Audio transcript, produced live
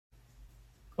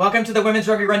Welcome to the Women's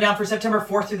Rugby Rundown for September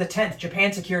 4th through the 10th.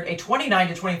 Japan secured a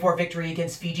 29-24 victory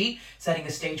against Fiji, setting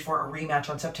the stage for a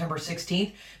rematch on September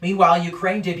 16th. Meanwhile,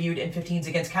 Ukraine debuted in 15s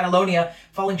against Catalonia,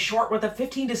 falling short with a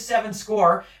 15-7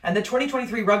 score, and the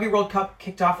 2023 Rugby World Cup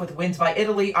kicked off with wins by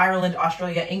Italy, Ireland,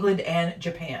 Australia, England, and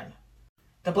Japan.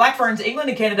 The Black Ferns, England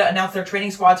and Canada announced their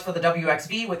training squads for the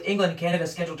WXV, with England and Canada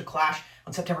scheduled to clash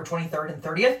on September 23rd and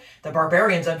 30th. The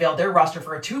Barbarians unveiled their roster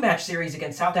for a two-match series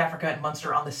against South Africa and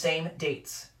Munster on the same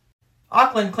dates.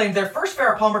 Auckland claimed their first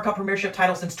Farrah Palmer Cup Premiership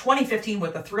title since 2015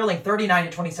 with a thrilling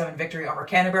 39-27 victory over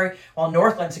Canterbury, while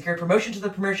Northland secured promotion to the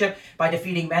Premiership by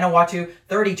defeating Manawatu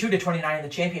 32-29 in the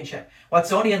Championship.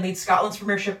 Watsonian leads Scotland's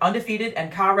Premiership undefeated,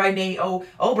 and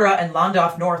Obra and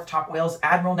Llandaff North top Wales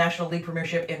Admiral National League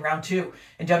Premiership in Round 2.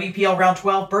 In WPL Round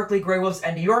 12, Berkeley, Grey Wolves,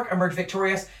 and New York emerged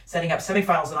victorious, setting up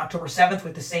semifinals on October 7th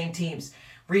with the same teams.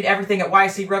 Read everything at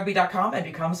yscrugby.com and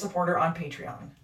become a supporter on Patreon.